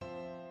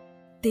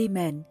Ti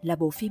Mệnh là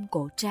bộ phim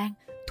cổ trang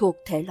thuộc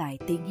thể loại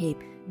tiên hiệp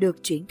được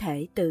chuyển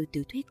thể từ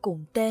tiểu thuyết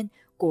cùng tên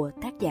của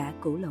tác giả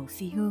Cửu Lậu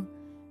Phi Hương.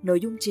 Nội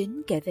dung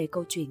chính kể về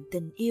câu chuyện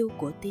tình yêu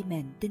của Ti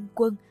Mệnh tinh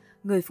quân,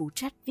 người phụ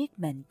trách viết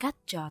mệnh cách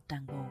cho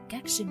toàn bộ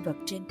các sinh vật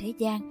trên thế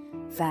gian,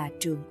 và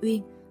Trường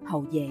Uyên,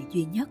 hậu vệ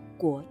duy nhất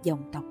của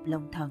dòng tộc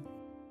Long Thần.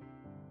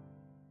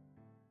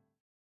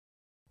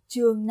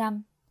 Chương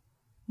 5.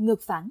 Ngực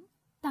phẳng,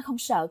 ta không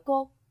sợ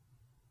cô.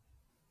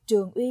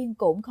 Trường Uyên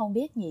cũng không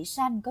biết Nhĩ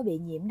Sanh có bị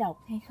nhiễm độc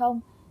hay không.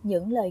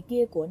 Những lời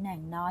kia của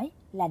nàng nói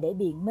là để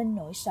biện minh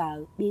nỗi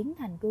sợ biến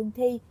thành cương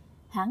thi.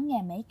 Hắn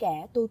nghe mấy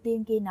kẻ tu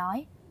tiên kia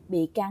nói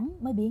bị cắn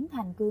mới biến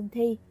thành cương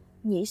thi.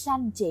 Nhĩ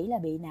Sanh chỉ là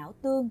bị não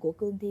tương của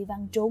cương thi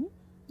văng trúng,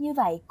 như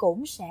vậy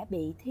cũng sẽ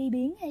bị thi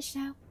biến hay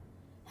sao?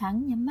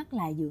 Hắn nhắm mắt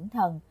lại dưỡng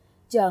thần,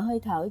 chờ hơi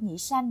thở Nhĩ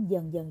Sanh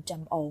dần dần trầm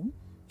ổn.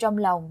 Trong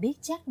lòng biết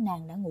chắc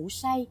nàng đã ngủ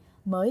say,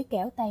 mới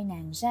kéo tay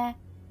nàng ra,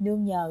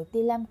 nương nhờ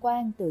tia lam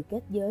quang từ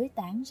kết giới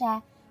tán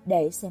ra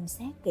để xem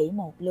xét kỹ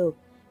một lượt.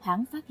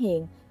 Hắn phát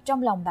hiện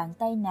trong lòng bàn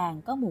tay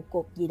nàng có một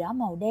cục gì đó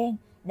màu đen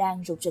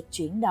đang rục rịch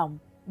chuyển động,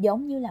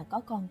 giống như là có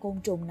con côn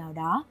trùng nào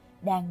đó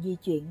đang di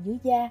chuyển dưới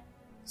da.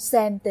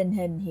 Xem tình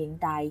hình hiện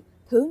tại,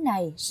 thứ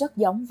này rất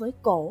giống với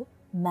cổ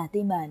mà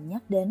Ti Mệnh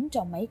nhắc đến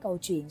trong mấy câu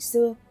chuyện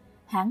xưa.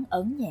 Hắn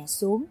ấn nhẹ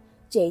xuống,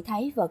 chỉ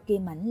thấy vật kia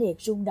mãnh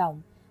liệt rung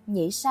động.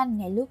 Nhĩ Sanh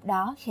ngay lúc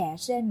đó khẽ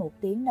rên một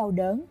tiếng đau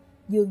đớn,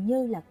 dường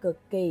như là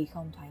cực kỳ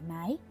không thoải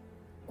mái.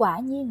 Quả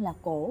nhiên là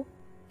cổ.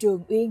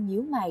 Trường Uyên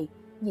nhíu mày.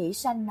 Nhĩ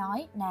Sanh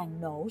nói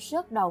nàng nổ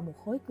rớt đầu một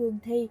khối cương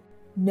thi.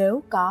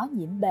 Nếu có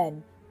nhiễm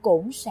bệnh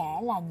cũng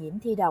sẽ là nhiễm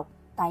thi độc,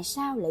 tại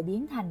sao lại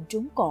biến thành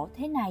trúng cổ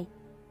thế này?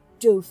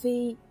 Trừ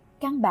phi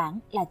căn bản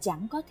là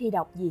chẳng có thi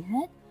độc gì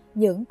hết.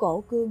 Những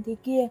cổ cương thi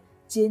kia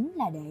chính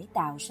là để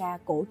tạo ra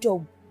cổ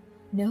trùng.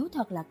 Nếu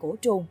thật là cổ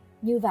trùng,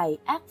 như vậy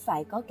ắt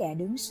phải có kẻ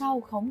đứng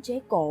sau khống chế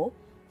cổ.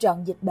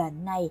 Trận dịch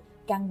bệnh này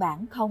căn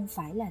bản không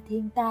phải là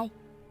thiên tai.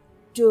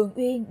 Trường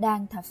Uyên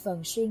đang thập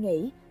phần suy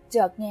nghĩ,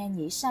 chợt nghe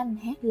Nhĩ Sanh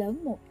hét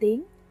lớn một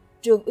tiếng.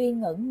 Trường Uyên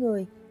ngẩn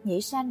người,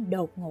 Nhĩ Sanh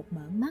đột ngột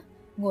mở mắt,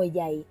 ngồi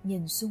dậy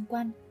nhìn xung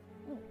quanh.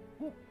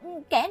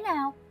 Kẻ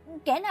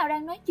nào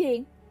đang nói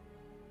chuyện?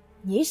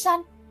 Nhĩ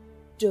Sanh!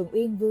 Trường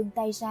Uyên vươn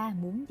tay ra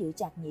muốn giữ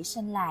chặt Nhĩ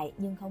Sanh lại,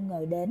 nhưng không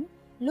ngờ đến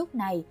lúc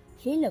này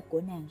khí lực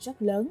của nàng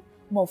rất lớn,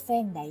 một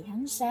phen đẩy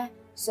hắn ra,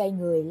 xoay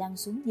người lăn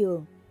xuống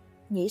giường.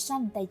 Nhĩ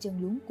Sanh tay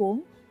chân luống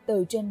cuống,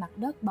 từ trên mặt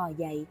đất bò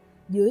dậy,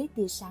 dưới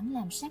tia sáng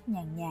lam sắc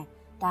nhàn nhạt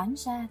tán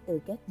ra từ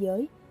kết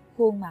giới.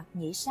 Khuôn mặt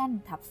Nhĩ Sanh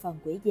thập phần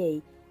quỷ dị,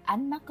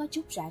 ánh mắt có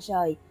chút rã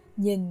rời,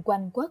 nhìn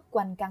quanh quất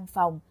quanh căn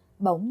phòng,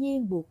 bỗng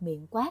nhiên buột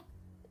miệng quát: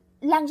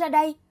 lăn ra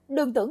đây,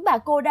 đừng tưởng bà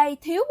cô đây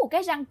thiếu một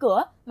cái răng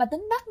cửa mà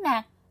tính bắt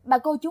nạt. Bà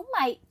cô chúng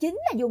mày chính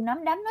là dùng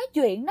nắm đấm nói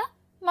chuyện đó,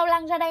 mau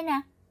lăn ra đây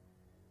nè.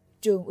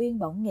 Trường Uyên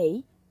bỗng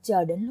nghĩ,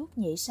 chờ đến lúc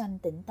Nhĩ Sanh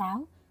tỉnh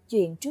táo,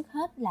 chuyện trước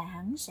hết là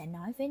hắn sẽ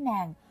nói với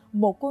nàng.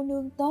 Một cô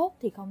nương tốt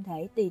thì không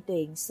thể tùy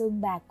tiện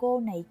xưng bà cô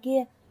này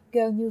kia,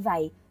 kêu như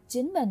vậy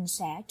chính mình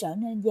sẽ trở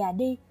nên già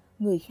đi,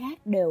 người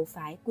khác đều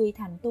phải quy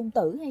thành tôn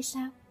tử hay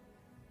sao?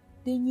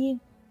 Tuy nhiên,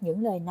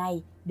 những lời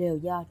này đều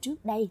do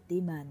trước đây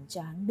Ti Mệnh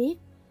cho hắn biết.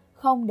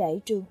 Không để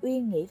Trường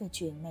Uyên nghĩ về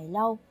chuyện này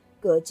lâu,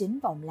 cửa chính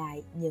vọng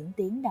lại những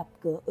tiếng đập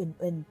cửa uỳnh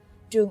uỳnh.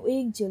 Trường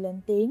Uyên chưa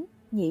lên tiếng,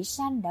 Nhĩ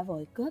Sanh đã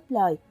vội cướp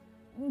lời: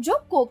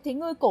 rốt cuộc thì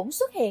ngươi cũng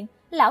xuất hiện,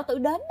 lão tử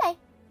đến đây.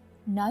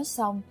 Nói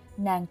xong,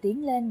 nàng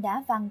tiến lên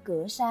đá văng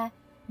cửa ra.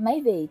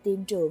 Mấy vị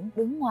tiên trưởng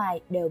đứng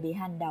ngoài đều bị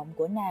hành động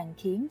của nàng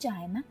khiến cho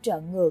hai mắt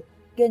trợn ngược,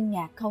 kinh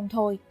ngạc không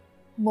thôi.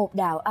 Một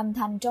đạo âm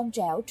thanh trong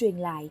trẻo truyền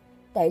lại.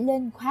 Tẩy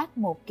Linh khoác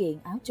một kiện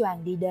áo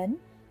choàng đi đến,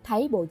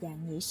 thấy bộ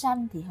dạng Nhĩ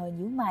Sanh thì hơi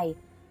nhíu mày.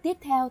 Tiếp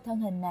theo thân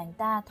hình nàng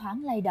ta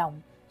thoáng lay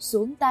động,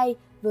 xuống tay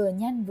vừa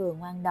nhanh vừa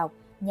ngoan độc,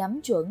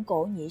 nhắm chuẩn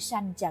cổ Nhĩ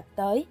Sanh chặt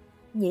tới.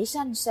 Nhĩ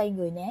Sanh xoay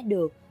người né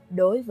được.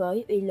 Đối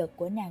với uy lực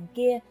của nàng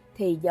kia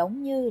thì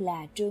giống như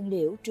là trương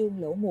liễu trương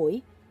lỗ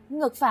mũi.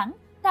 Ngực phẳng,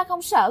 ta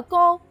không sợ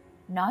cô.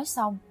 Nói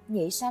xong,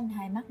 Nhĩ Sanh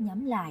hai mắt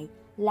nhắm lại,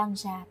 lăn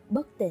ra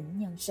bất tỉnh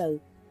nhân sự.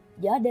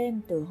 Gió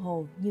đêm tự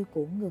hồ như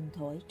cũng ngừng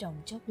thổi trong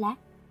chốc lát.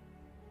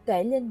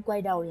 Tể Linh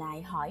quay đầu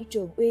lại hỏi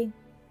Trường Uyên: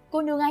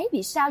 cô nương ấy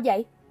bị sao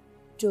vậy?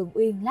 Trường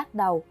Uyên lắc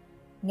đầu: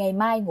 ngày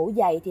mai ngủ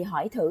dậy thì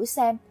hỏi thử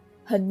xem,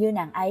 hình như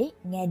nàng ấy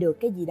nghe được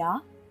cái gì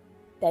đó.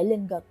 Tể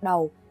Linh gật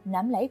đầu,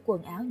 nắm lấy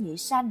quần áo Nhĩ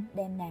Sanh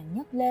đem nàng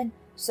nhấc lên,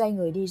 xoay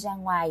người đi ra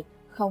ngoài,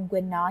 không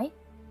quên nói: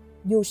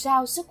 dù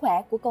sao sức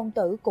khỏe của công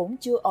tử cũng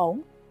chưa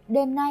ổn,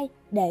 đêm nay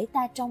để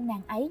ta trông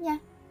nàng ấy nha.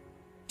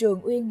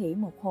 Trường Uyên nghĩ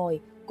một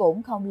hồi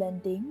cũng không lên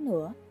tiếng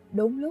nữa.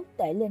 Đúng lúc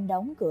Tể Linh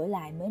đóng cửa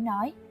lại mới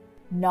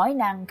nói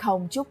năng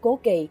không chút cố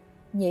kỵ: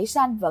 Nhĩ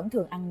Sanh vẫn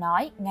thường ăn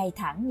nói ngay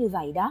thẳng như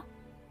vậy đó.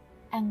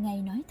 Ăn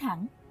ngay nói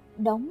thẳng?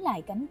 Đóng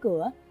lại cánh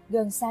cửa,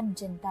 gân xanh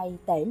trên tay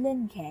Tể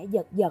Linh khẽ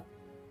giật giật.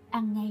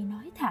 Ăn ngay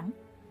nói thẳng?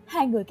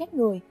 Hai người các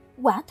người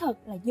quả thật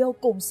là vô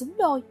cùng xứng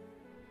đôi.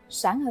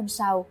 Sáng hôm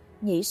sau,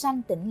 Nhĩ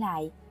Sanh tỉnh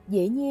lại,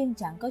 dĩ nhiên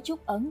chẳng có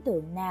chút ấn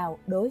tượng nào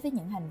đối với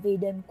những hành vi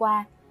đêm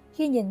qua.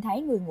 Khi nhìn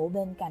thấy người ngủ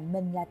bên cạnh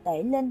mình là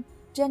Tể Linh,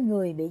 trên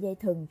người bị dây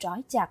thừng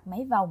trói chặt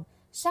mấy vòng,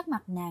 sắc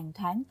mặt nàng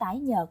thoáng tái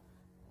nhợt.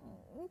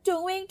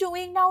 Trường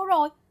Uyên đâu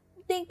rồi?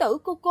 Tiên tử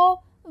cô,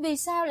 vì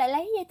sao lại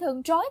lấy dây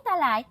thừng trói ta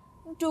lại?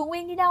 Trường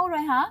Uyên đi đâu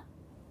rồi hả?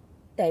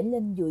 Tể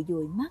Linh dụi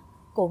dụi mắt,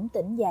 cũng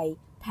tỉnh dậy,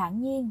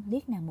 thản nhiên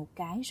liếc nàng một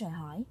cái rồi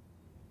hỏi.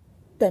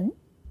 Tỉnh.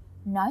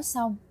 Nói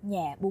xong,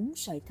 nhẹ búng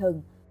sợi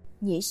thừng.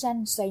 Nhĩ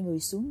Sanh xoay người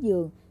xuống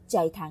giường,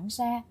 chạy thẳng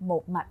ra,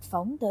 một mạch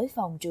phóng tới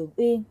phòng Trường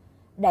Uyên.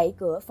 Đẩy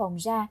cửa phòng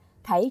ra,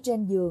 thấy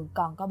trên giường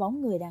còn có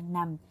bóng người đang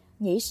nằm.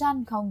 Nhĩ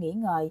Sanh không nghĩ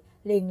ngợi,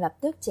 liền lập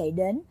tức chạy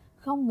đến,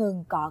 không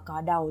ngừng cọ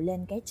cọ đầu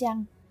lên cái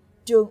chăn.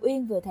 Trường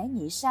Uyên vừa thấy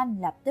Nhĩ Sanh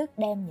lập tức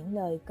đem những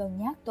lời cân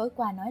nhắc tối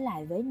qua nói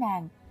lại với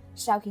nàng.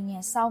 Sau khi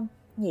nghe xong,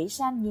 Nhĩ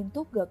Sanh nghiêm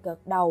túc gật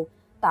gật đầu,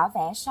 tỏ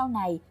vẻ sau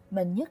này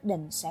mình nhất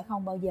định sẽ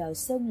không bao giờ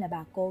xưng là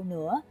bà cô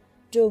nữa.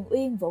 Trường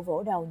Uyên vỗ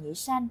vỗ đầu Nhĩ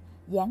Sanh,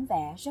 dáng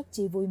vẻ rất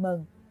chi vui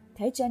mừng.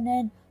 Thế cho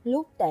nên,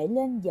 lúc Tể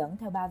Linh dẫn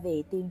theo 3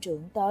 vị tiên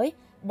trưởng tới,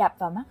 đập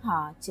vào mắt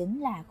họ chính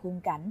là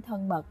khung cảnh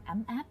thân mật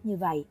ấm áp như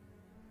vậy.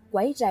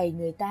 Quấy rầy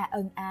người ta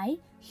ân ái,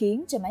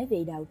 khiến cho mấy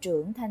vị đạo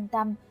trưởng thanh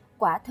tâm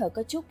quả thật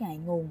có chút ngại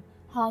ngùng,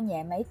 ho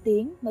nhẹ mấy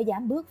tiếng mới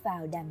dám bước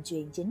vào đàm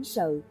chuyện chính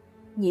sự.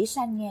 Nhĩ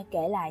Sanh nghe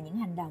kể lại những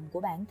hành động của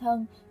bản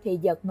thân thì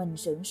giật mình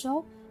sửng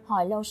sốt,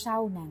 hồi lâu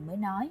sau nàng mới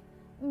nói: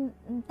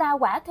 Ta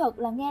quả thật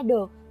là nghe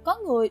được, có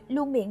người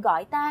luôn miệng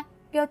gọi ta,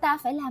 kêu ta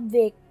phải làm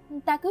việc,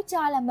 ta cứ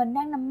cho là mình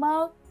đang nằm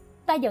mơ.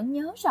 Ta vẫn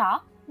nhớ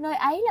rõ, nơi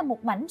ấy là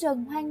một mảnh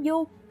rừng hoang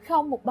vu,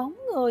 không một bóng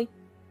người.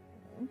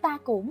 Ta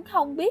cũng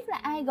không biết là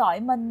ai gọi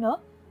mình nữa,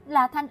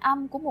 là thanh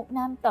âm của một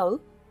nam tử,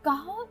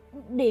 có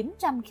điểm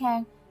trầm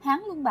khàn,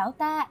 hắn luôn bảo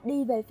ta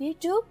đi về phía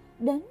trước,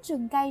 đến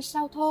rừng cây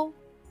sau thôn.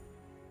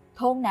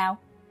 Thôn nào?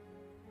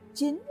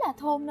 Chính là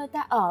thôn nơi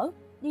ta ở,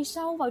 đi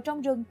sâu vào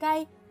trong rừng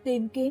cây,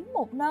 tìm kiếm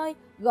một nơi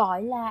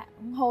gọi là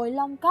Hồi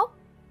Long Cốc.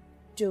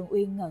 Trường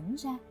Uyên ngẩn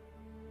ra.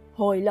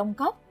 Hồi Long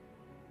Cốc?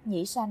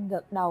 Nhĩ Sanh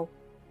gật đầu.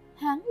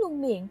 Hắn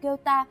luôn miệng kêu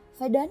ta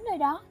phải đến nơi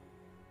đó.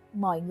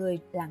 Mọi người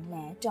lặng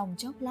lẽ trong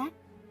chốc lát,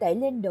 Tể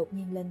Linh đột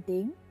nhiên lên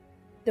tiếng.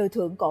 Từ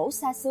thượng cổ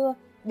xa xưa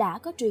đã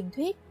có truyền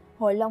thuyết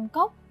Hồi Long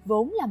Cốc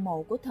vốn là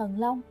mộ của thần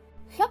long,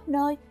 khắp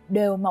nơi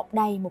đều mọc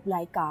đầy một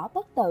loại cỏ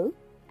bất tử,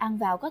 ăn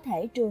vào có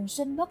thể trường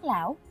sinh bất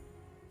lão.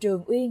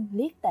 Trường Uyên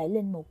liếc Tể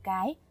Linh một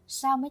cái,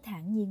 sau mới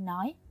thản nhiên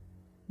nói: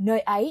 Nơi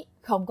ấy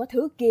không có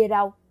thứ kia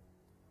đâu.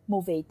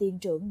 Một vị tiên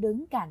trưởng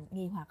đứng cạnh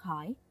nghi hoặc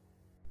hỏi: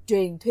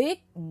 Truyền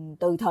thuyết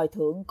từ thời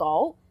thượng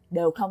cổ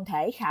đều không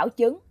thể khảo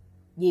chứng,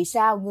 vì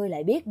sao ngươi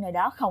lại biết nơi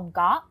đó không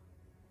có?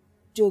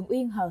 Trường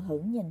Uyên hờ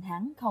hững nhìn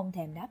hắn không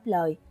thèm đáp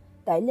lời.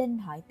 Tể Linh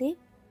hỏi tiếp: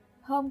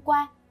 Hôm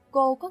qua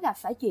cô có gặp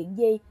phải chuyện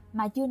gì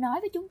mà chưa nói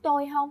với chúng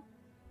tôi không?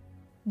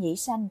 Nhĩ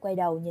Sanh quay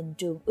đầu nhìn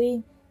Trường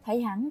Uyên,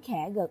 thấy hắn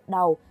khẽ gật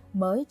đầu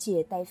mới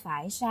chìa tay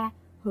phải ra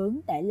hướng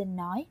Tể Linh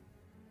nói: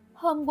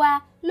 Hôm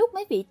qua lúc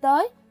mấy vị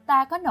tới,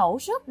 ta có nổ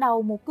rớt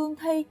đầu một cương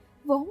thi,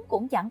 vốn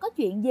cũng chẳng có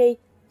chuyện gì,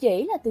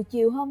 chỉ là từ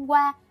chiều hôm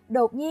qua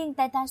đột nhiên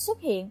tay ta xuất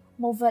hiện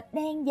một vệt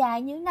đen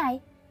dài như này.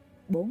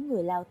 4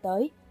 người lao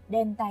tới,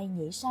 đem tay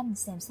Nhĩ Sanh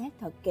xem xét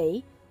thật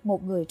kỹ.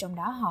 Một người trong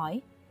đó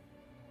hỏi: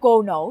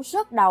 Cô nổ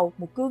rớt đầu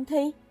một cương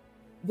thi?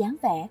 Dáng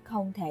vẻ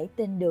không thể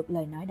tin được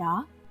lời nói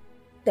đó.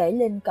 Tể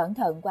Linh cẩn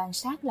thận quan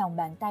sát lòng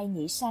bàn tay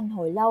Nhĩ Sanh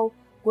hồi lâu,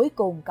 cuối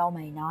cùng cau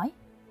mày nói: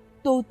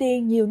 Tu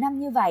tiên nhiều năm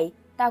như vậy,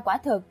 ta quả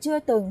thực chưa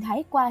từng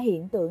thấy qua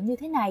hiện tượng như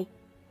thế này.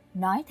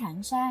 Nói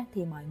thẳng ra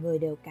thì mọi người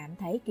đều cảm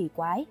thấy kỳ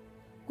quái.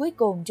 Cuối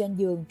cùng trên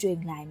giường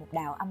truyền lại một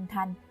đạo âm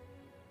thanh: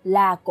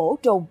 Là cổ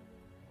trùng.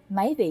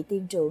 Mấy vị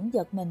tiên trưởng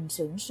giật mình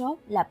sửng sốt,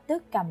 lập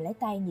tức cầm lấy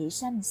tay Nhĩ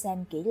Sanh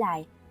xem kỹ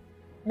lại.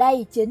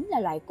 Đây chính là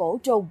loại cổ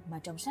trùng mà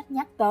trong sách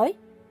nhắc tới,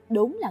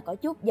 đúng là có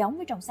chút giống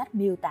với trong sách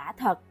miêu tả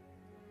thật.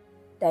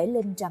 Tể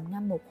Linh trầm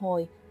ngâm một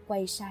hồi,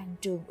 quay sang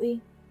Trường Uyên: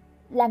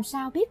 Làm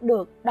sao biết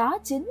được đó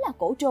chính là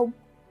cổ trùng?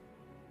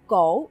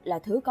 Cổ là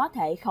thứ có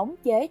thể khống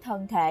chế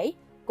thân thể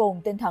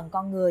cùng tinh thần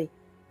con người,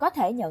 có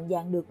thể nhận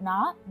dạng được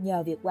nó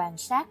nhờ việc quan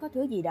sát có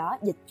thứ gì đó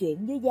dịch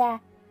chuyển dưới da.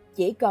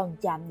 Chỉ cần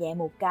chạm nhẹ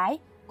một cái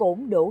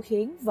cũng đủ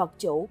khiến vật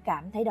chủ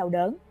cảm thấy đau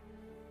đớn.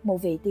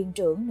 Một vị tiên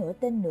trưởng nửa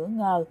tin nửa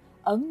ngờ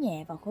ấn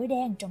nhẹ vào khối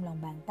đen trong lòng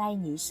bàn tay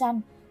Nhĩ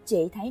Sanh,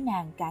 chỉ thấy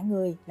nàng cả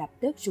người lập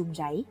tức run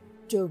rẩy.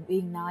 Trường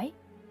Uyên nói: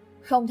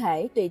 Không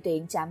thể tùy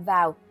tiện chạm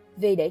vào,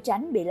 vì để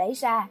tránh bị lấy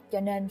ra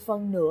cho nên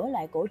phân nửa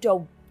loại cổ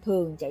trùng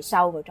thường chạy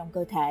sâu vào trong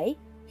cơ thể,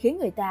 khiến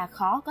người ta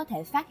khó có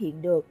thể phát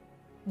hiện được.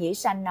 Nhĩ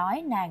Sanh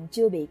nói nàng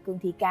chưa bị cương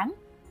thi cắn,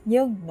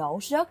 nhưng nổ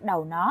rớt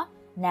đầu nó,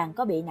 nàng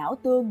có bị não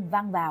tương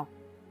văng vào.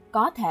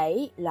 Có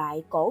thể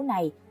loại cổ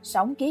này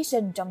sống ký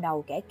sinh trong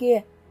đầu kẻ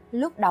kia,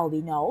 lúc đầu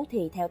bị nổ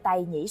thì theo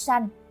tay Nhĩ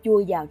Sanh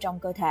chui vào trong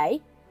cơ thể.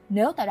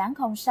 Nếu ta đoán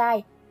không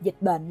sai,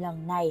 dịch bệnh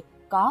lần này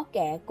có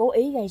kẻ cố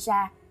ý gây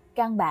ra,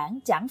 căn bản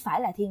chẳng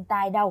phải là thiên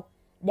tai đâu,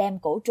 đem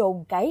cổ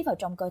trùng cấy vào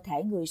trong cơ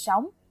thể người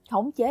sống,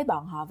 khống chế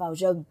bọn họ vào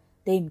rừng,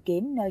 tìm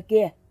kiếm nơi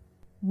kia.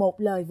 Một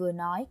lời vừa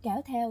nói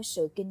kéo theo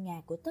sự kinh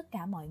ngạc của tất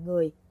cả mọi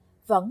người.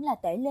 Vẫn là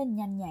Tể Linh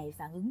nhanh nhạy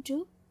phản ứng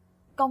trước.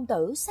 Công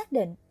tử xác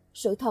định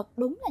sự thật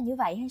đúng là như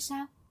vậy hay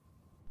sao?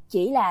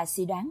 Chỉ là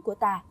suy đoán của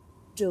ta,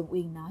 Trường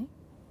Uyên nói.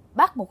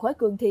 Bắt một khối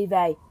cương thi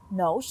về,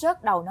 nổ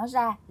rớt đầu nó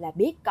ra là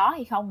biết có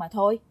hay không mà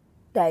thôi.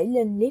 Tể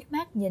Linh liếc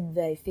mắt nhìn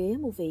về phía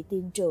một vị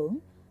tiên trưởng.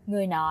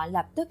 Người nọ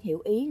lập tức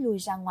hiểu ý lui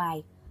ra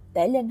ngoài.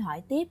 Tể Linh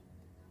hỏi tiếp,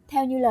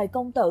 theo như lời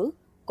công tử,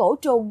 cổ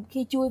trùng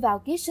khi chui vào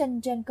ký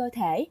sinh trên cơ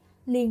thể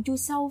liền chui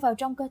sâu vào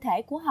trong cơ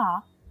thể của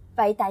họ.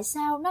 Vậy tại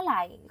sao nó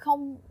lại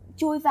không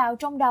chui vào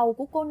trong đầu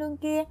của cô nương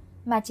kia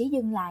mà chỉ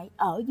dừng lại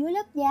ở dưới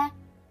lớp da?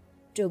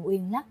 Trường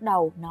Uyên lắc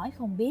đầu nói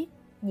không biết.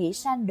 Nhĩ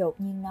Sanh đột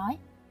nhiên nói,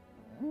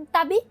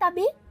 ta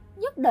biết,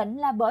 nhất định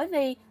là bởi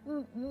vì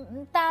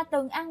ta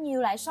từng ăn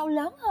nhiều loại sâu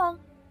lớn hơn.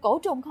 Cổ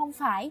trùng không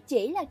phải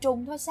chỉ là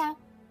trùng thôi sao?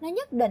 Nó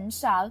nhất định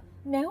sợ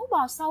nếu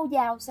bò sâu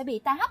vào sẽ bị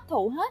ta hấp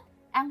thụ hết,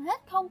 ăn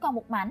hết không còn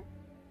một mảnh.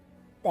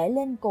 Tể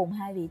Linh cùng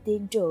hai vị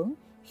tiên trưởng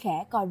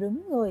khẽ co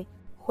rúm người,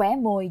 khóe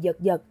môi giật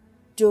giật.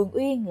 Trường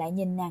Uyên lại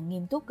nhìn nàng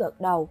nghiêm túc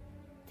gật đầu.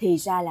 Thì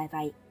ra là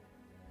vậy.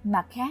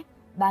 Mặt khác,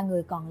 ba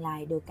người còn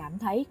lại đều cảm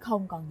thấy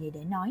không còn gì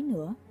để nói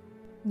nữa.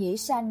 Nhĩ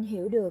Sanh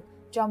hiểu được,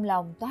 trong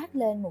lòng toát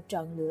lên một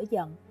trận lửa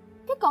giận.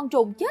 Cái con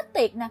trùng chết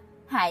tiệt nè,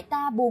 hại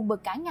ta buồn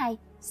bực cả ngày,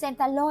 xem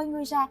ta lôi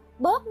ngươi ra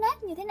bóp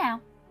nát như thế nào.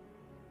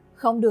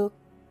 Không được.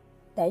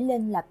 Tể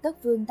Linh lập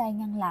tức vươn tay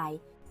ngăn lại.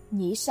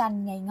 Nhĩ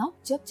Sanh ngây ngốc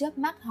chớp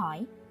mắt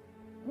hỏi,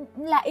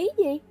 là ý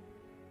gì?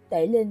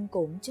 Tể Linh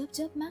cũng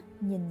chớp mắt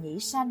nhìn Nhĩ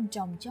Sanh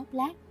trong chốc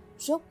lát,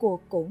 rốt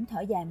cuộc cũng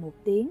thở dài một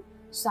tiếng,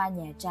 xoa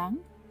nhẹ trán,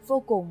 vô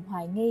cùng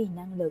hoài nghi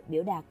năng lực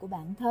biểu đạt của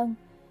bản thân.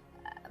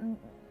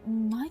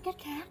 Nói cách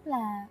khác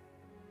là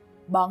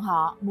bọn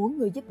họ muốn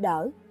người giúp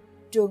đỡ.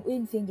 Trường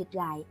Uyên phiên dịch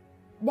lại,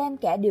 đem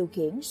kẻ điều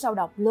khiển sâu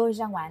độc lôi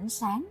ra ngoài ánh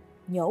sáng,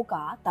 nhổ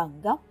cỏ tận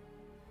gốc.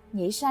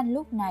 Nhĩ Sanh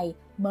lúc này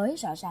mới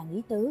rõ ràng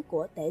ý tứ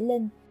của Tể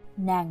Linh.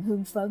 Nàng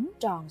hưng phấn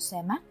tròn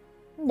xoe mắt.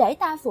 Để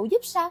ta phụ giúp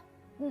sao?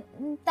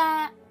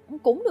 Ta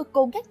cũng được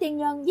cùng các tiên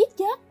nhân giết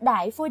chết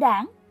đại phôi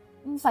đảng.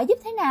 Phải giúp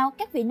thế nào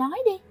các vị nói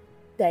đi.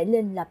 Tể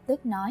Linh lập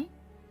tức nói,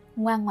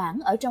 ngoan ngoãn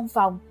ở trong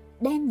phòng,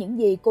 đem những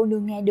gì cô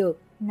nương nghe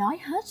được nói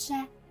hết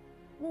ra.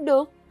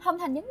 Được, không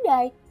thành vấn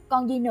đề.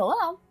 Còn gì nữa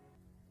không?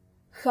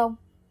 Không.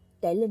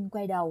 Tể Linh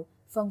quay đầu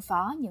phân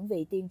phó những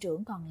vị tiên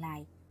trưởng còn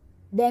lại,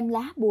 đem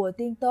lá bùa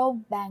tiên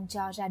tôn ban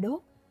cho ra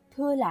đốt,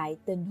 thưa lại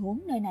tình huống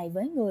nơi này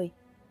với người.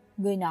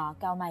 Người nọ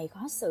cau mày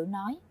khó xử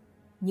nói,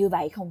 như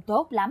vậy không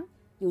tốt lắm,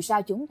 dù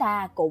sao chúng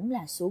ta cũng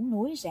là xuống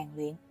núi rèn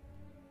luyện.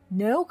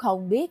 Nếu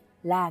không biết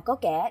là có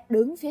kẻ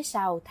đứng phía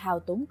sau thao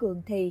túng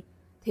cương thi,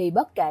 thì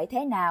bất kể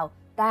thế nào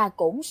ta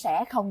cũng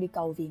sẽ không đi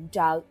cầu viện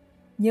trợ.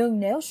 Nhưng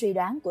nếu suy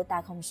đoán của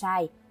ta không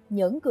sai,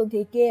 những cương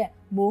thi kia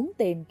muốn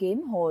tìm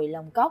kiếm hồi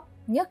long cốc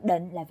nhất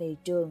định là vì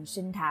trường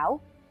sinh thảo.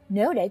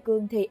 Nếu để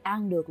cương thi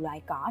ăn được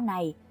loại cỏ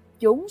này,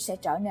 chúng sẽ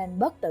trở nên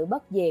bất tử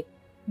bất diệt.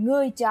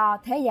 Ngươi cho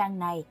thế gian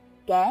này,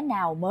 kẻ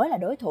nào mới là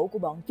đối thủ của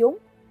bọn chúng?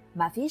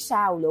 Mà phía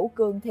sau lũ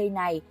cương thi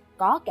này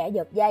có kẻ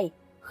giật dây,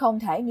 không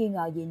thể nghi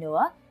ngờ gì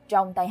nữa,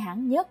 trong tay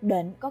hắn nhất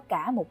định có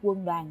cả một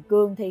quân đoàn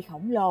cương thi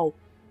khổng lồ,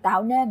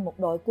 tạo nên một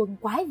đội quân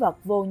quái vật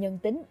vô nhân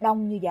tính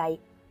đông như vậy.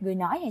 Người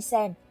nói hay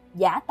xem,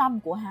 dã tâm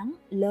của hắn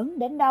lớn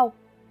đến đâu?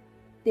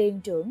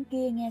 Tiên trưởng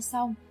kia nghe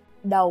xong,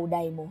 đầu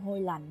đầy mồ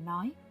hôi lạnh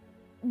nói,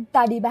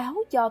 ta đi báo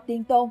cho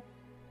tiên tôn.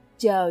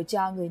 Chờ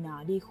cho người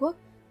nọ đi khuất,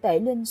 Tể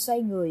Linh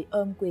xoay người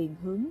ôm quyền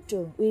hướng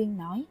Trường Uyên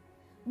nói,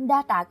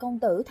 đa tạ công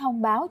tử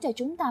thông báo cho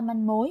chúng ta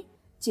manh mối.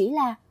 Chỉ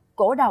là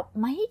cổ độc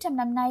mấy trăm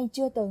năm nay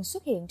chưa từng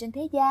xuất hiện trên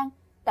thế gian,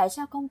 tại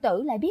sao công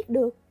tử lại biết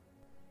được?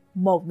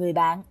 Một người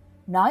bạn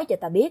nói cho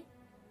ta biết.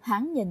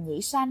 Hắn nhìn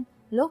Nhĩ Sanh,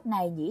 lúc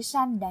này Nhĩ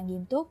Sanh đang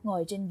nghiêm túc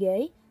ngồi trên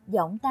ghế,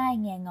 giọng tai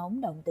nghe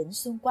ngóng động tĩnh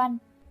xung quanh.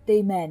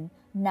 Ti mệnh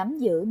nắm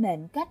giữ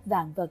mệnh cách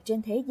vạn vật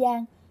trên thế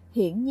gian,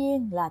 hiển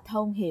nhiên là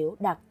thông hiểu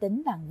đặc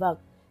tính vạn vật.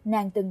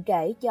 Nàng từng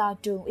kể cho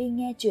Trường Uyên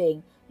nghe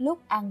chuyện, lúc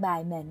an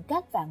bài mệnh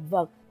cách vạn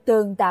vật,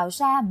 từng tạo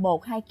ra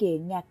một hai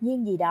kiện ngạc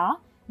nhiên gì đó.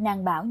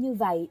 Nàng bảo như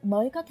vậy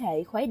mới có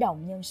thể khuấy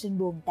động nhân sinh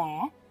buồn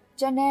tẻ.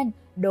 Cho nên,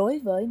 đối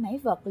với mấy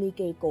vật ly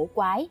kỳ cổ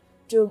quái,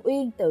 Trường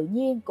Uyên tự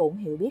nhiên cũng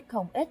hiểu biết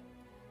không ít.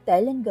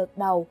 Tể Linh gật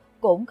đầu,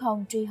 cũng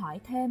không truy hỏi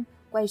thêm,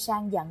 quay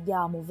sang dặn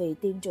dò một vị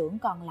tiên trưởng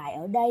còn lại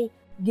ở đây,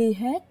 ghi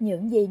hết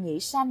những gì Nhĩ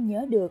Sanh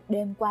nhớ được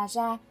đêm qua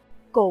ra.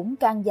 Cũng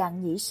căn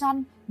dặn Nhĩ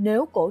Sanh,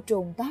 nếu cổ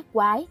trùng tác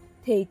quái,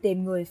 thì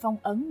tìm người phong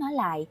ấn nó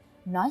lại.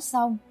 Nói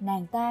xong,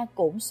 nàng ta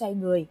cũng xoay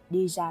người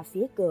đi ra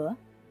phía cửa.